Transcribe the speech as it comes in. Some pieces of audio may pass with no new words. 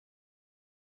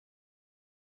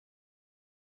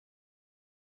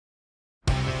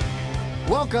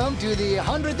Welcome to the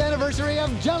 100th anniversary of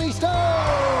Jellystone! I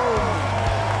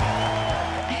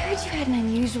heard you had an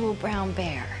unusual brown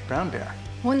bear. Brown bear?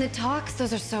 One that talks,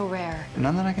 those are so rare.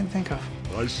 None that I can think of.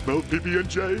 I smell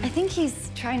PB&J. I think he's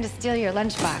trying to steal your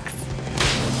lunchbox.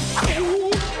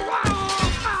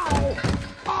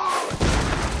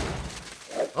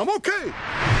 I'm okay.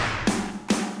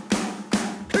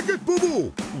 Kick it,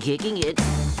 boo-boo. Kicking it.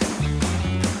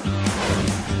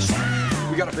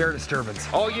 We got a bear disturbance.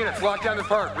 All units, lock down the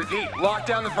park. Repeat, lock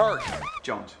down the park.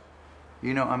 Jones,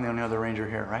 you know I'm the only other ranger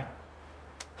here, right?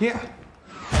 Yeah.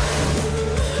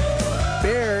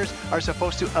 Bears are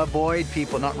supposed to avoid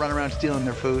people, not run around stealing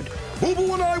their food.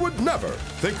 Boo-boo and I would never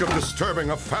think of disturbing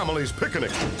a family's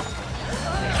picnic.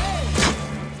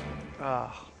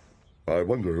 I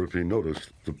wonder if he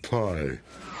noticed the pie.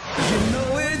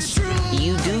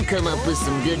 You do come up with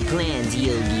some good plans,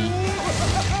 Yogi.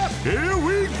 Here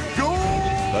we go!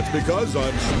 That's because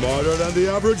I'm smarter than the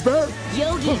average bear.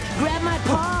 Yogi, grab my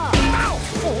paw!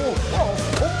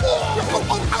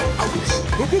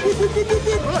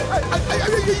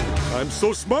 I'm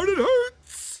so smart it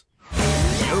hurts!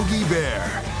 Yogi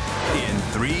Bear in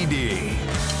 3D.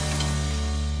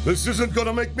 This isn't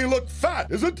gonna make me look fat,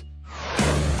 is it?